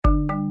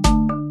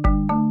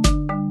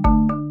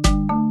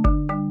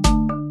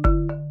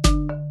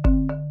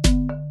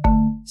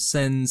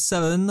Sen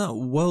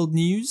 7 World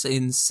News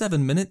in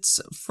 7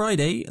 minutes,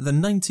 Friday the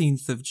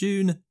 19th of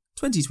June,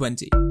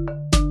 2020.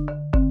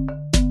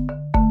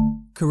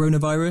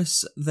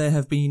 Coronavirus, there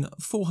have been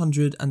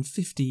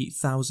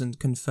 450,000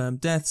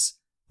 confirmed deaths,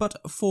 but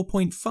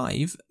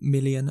 4.5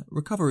 million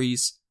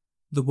recoveries.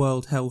 The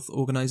World Health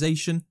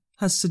Organization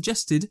has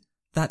suggested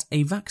that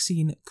a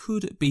vaccine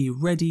could be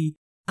ready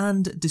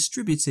and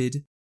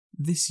distributed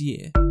this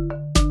year.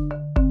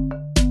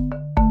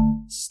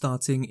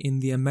 Starting in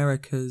the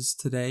Americas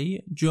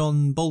today,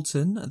 John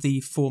Bolton,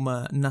 the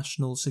former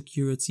National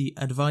Security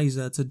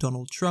Advisor to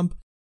Donald Trump,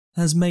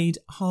 has made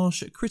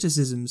harsh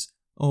criticisms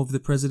of the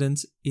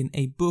president in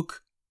a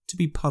book to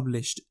be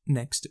published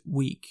next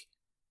week.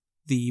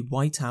 The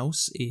White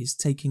House is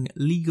taking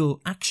legal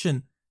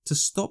action to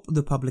stop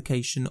the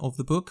publication of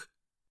the book.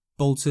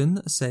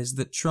 Bolton says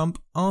that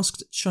Trump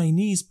asked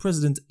Chinese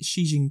President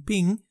Xi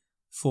Jinping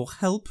for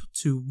help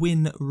to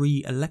win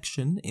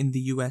re-election in the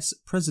US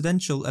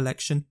presidential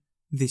election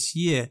this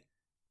year.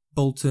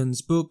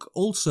 Bolton's book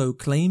also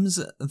claims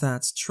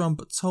that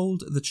Trump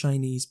told the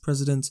Chinese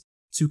president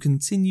to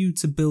continue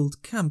to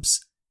build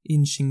camps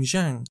in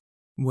Xinjiang,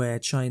 where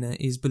China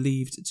is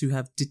believed to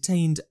have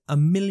detained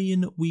 1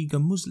 million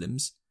Uyghur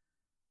Muslims.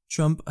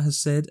 Trump has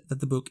said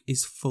that the book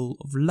is full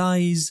of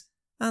lies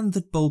and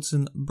that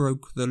Bolton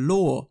broke the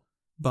law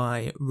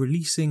by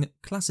releasing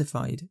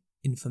classified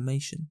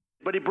information.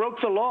 But he broke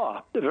the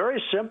law.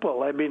 Very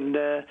simple. I mean,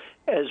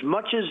 as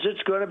much as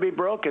it's going to be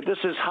broken, this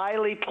is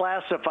highly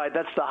classified.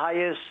 That's the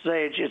highest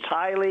stage. It's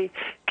highly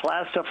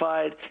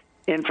classified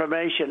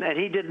information. And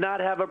he did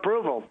not have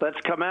approval. That's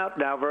come out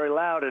now very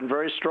loud and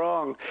very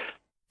strong.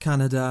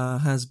 Canada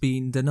has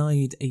been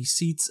denied a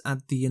seat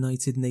at the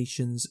United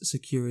Nations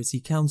Security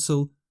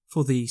Council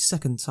for the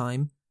second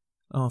time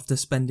after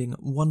spending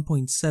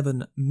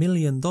 $1.7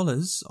 million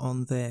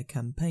on their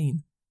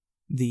campaign.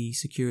 The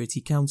Security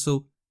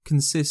Council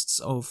consists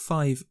of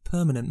 5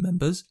 permanent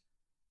members: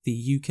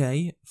 the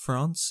UK,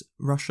 France,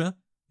 Russia,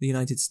 the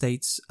United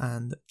States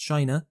and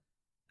China,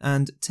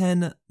 and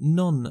 10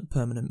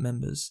 non-permanent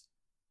members.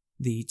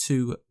 The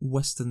 2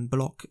 Western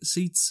Bloc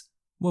seats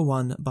were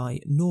won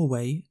by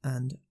Norway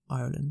and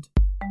Ireland.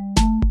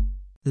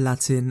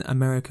 Latin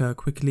America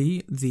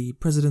quickly. The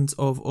president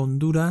of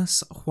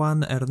Honduras,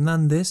 Juan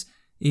Hernandez,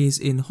 is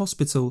in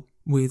hospital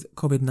with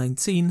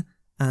COVID-19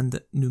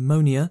 and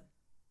pneumonia.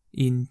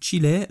 In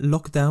Chile,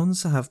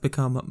 lockdowns have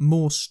become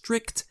more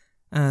strict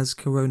as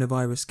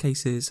coronavirus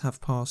cases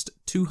have passed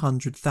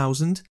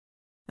 200,000.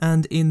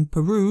 And in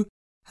Peru,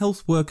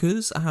 health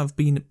workers have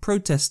been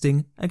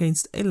protesting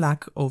against a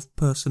lack of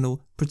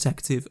personal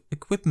protective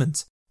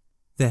equipment.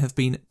 There have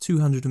been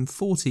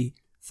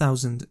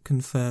 240,000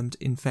 confirmed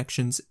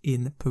infections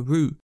in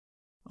Peru.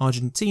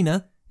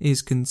 Argentina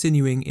is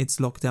continuing its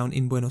lockdown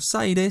in Buenos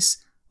Aires,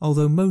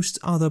 although most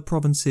other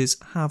provinces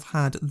have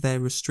had their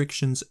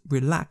restrictions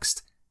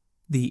relaxed.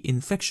 The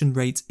infection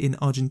rate in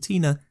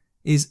Argentina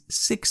is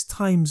 6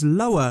 times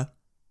lower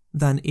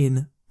than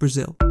in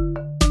Brazil.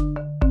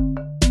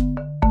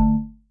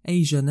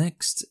 Asia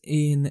next.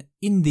 In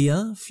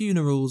India,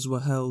 funerals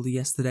were held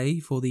yesterday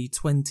for the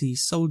 20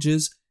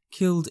 soldiers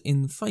killed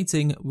in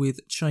fighting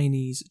with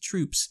Chinese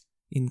troops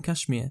in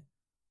Kashmir.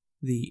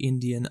 The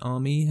Indian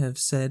Army have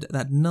said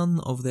that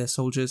none of their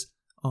soldiers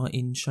are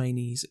in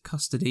Chinese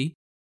custody.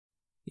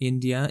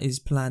 India is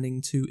planning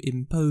to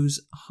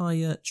impose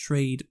higher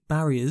trade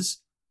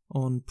barriers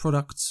on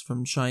products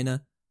from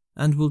China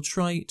and will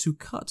try to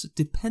cut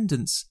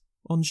dependence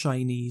on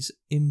Chinese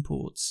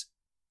imports.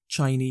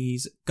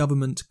 Chinese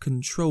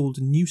government-controlled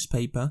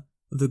newspaper,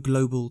 The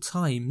Global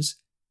Times,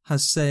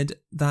 has said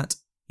that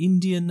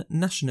Indian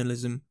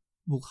nationalism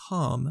will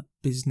harm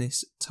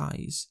business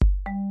ties.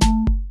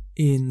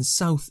 In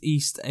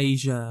Southeast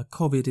Asia,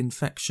 COVID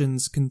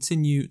infections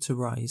continue to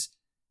rise.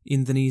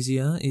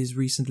 Indonesia is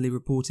recently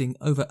reporting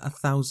over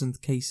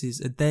 1,000 cases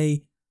a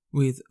day,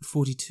 with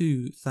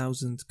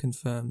 42,000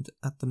 confirmed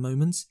at the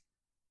moment.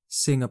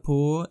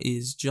 Singapore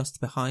is just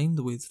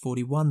behind with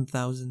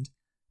 41,000,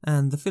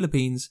 and the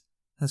Philippines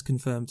has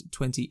confirmed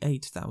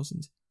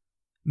 28,000.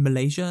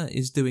 Malaysia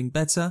is doing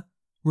better,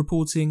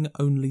 reporting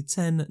only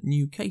 10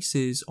 new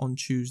cases on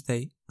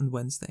Tuesday and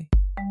Wednesday.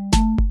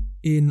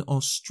 In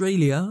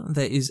Australia,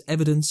 there is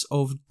evidence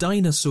of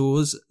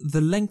dinosaurs the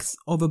length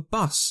of a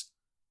bus.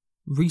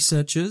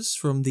 Researchers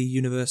from the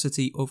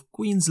University of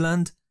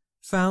Queensland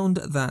found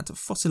that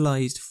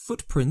fossilized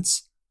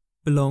footprints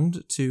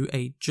belonged to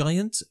a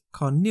giant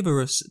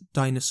carnivorous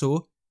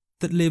dinosaur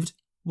that lived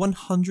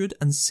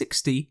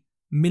 160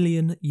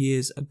 million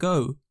years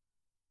ago,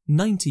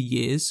 90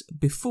 years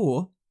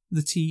before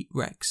the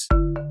T-Rex.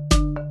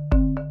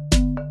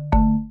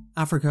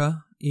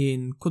 Africa.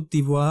 In Côte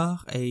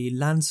d'Ivoire, a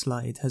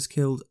landslide has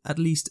killed at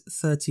least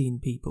 13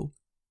 people.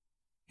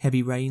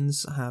 Heavy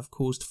rains have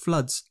caused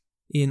floods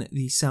in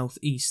the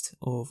southeast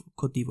of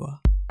Côte d'Ivoire.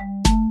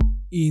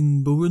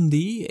 In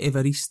Burundi,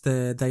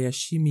 Evariste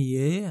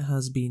Ndayishimiye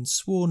has been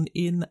sworn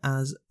in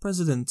as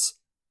president.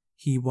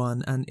 He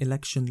won an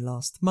election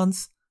last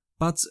month,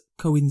 but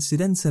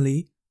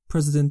coincidentally,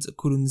 President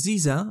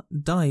Nkurunziza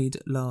died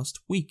last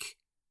week.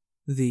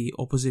 The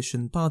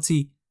opposition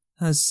party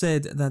has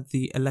said that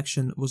the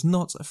election was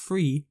not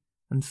free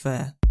and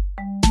fair.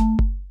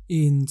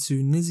 In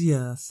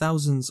Tunisia,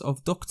 thousands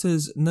of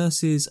doctors,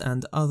 nurses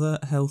and other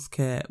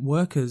healthcare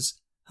workers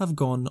have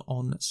gone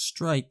on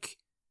strike.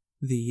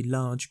 The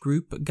large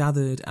group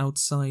gathered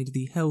outside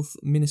the health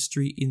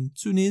ministry in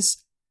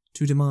Tunis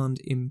to demand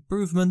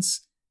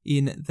improvements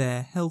in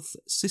their health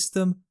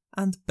system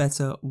and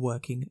better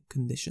working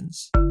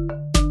conditions.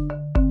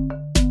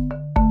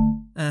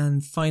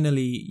 And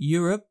finally,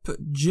 Europe.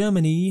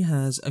 Germany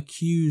has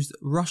accused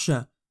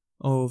Russia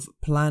of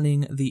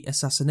planning the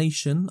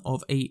assassination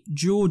of a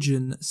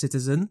Georgian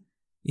citizen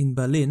in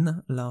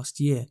Berlin last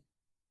year.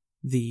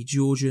 The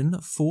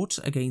Georgian fought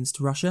against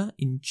Russia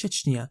in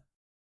Chechnya.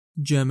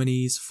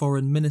 Germany's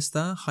Foreign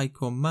Minister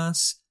Heiko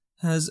Maas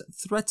has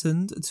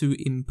threatened to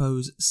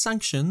impose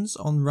sanctions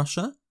on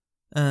Russia,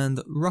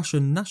 and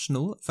Russian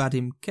national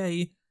Vadim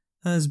K.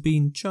 has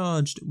been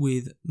charged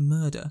with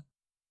murder.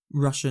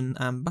 Russian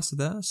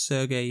Ambassador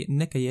Sergei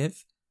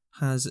Nekayev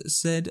has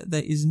said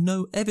there is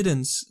no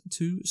evidence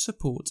to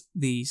support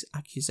these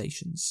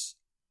accusations.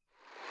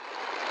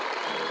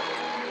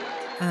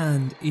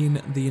 And in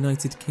the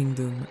United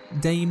Kingdom,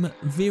 Dame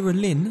Vera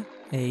Lynn,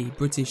 a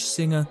British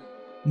singer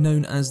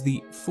known as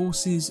the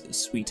Force's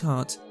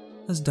sweetheart,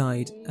 has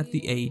died at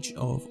the age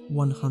of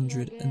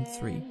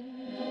 103.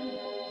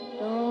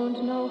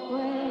 Don't know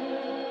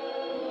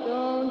where,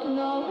 don't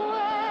know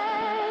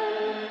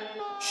when.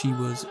 She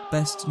was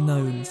best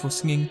known for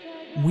singing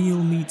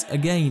We'll Meet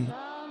Again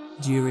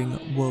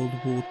during World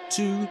War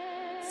II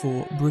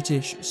for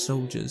British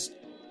soldiers,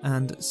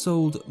 and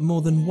sold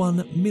more than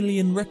 1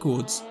 million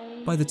records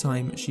by the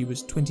time she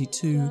was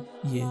 22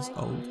 years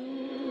old.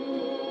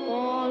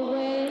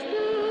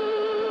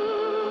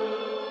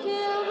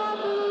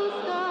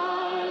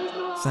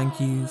 Thank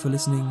you for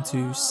listening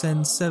to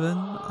Send 7.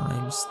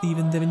 I'm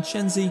Stephen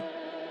DeVincenzi.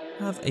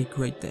 Have a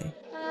great day.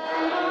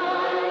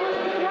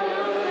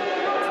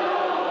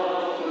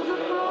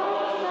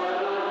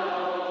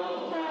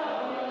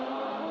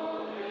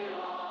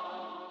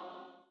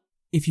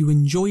 If you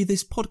enjoy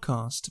this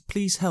podcast,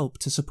 please help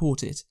to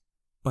support it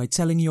by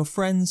telling your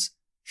friends,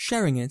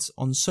 sharing it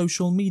on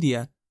social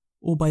media,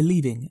 or by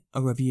leaving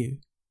a review.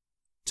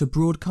 To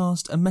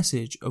broadcast a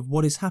message of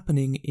what is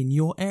happening in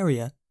your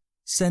area,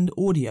 send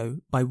audio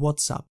by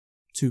WhatsApp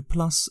to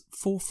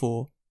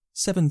 +44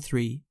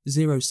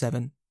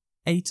 7307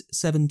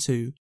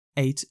 872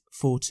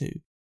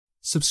 842.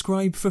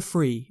 Subscribe for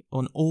free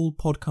on all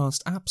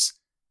podcast apps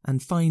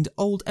and find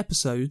old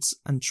episodes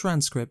and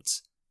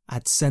transcripts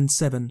at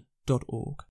send7.org.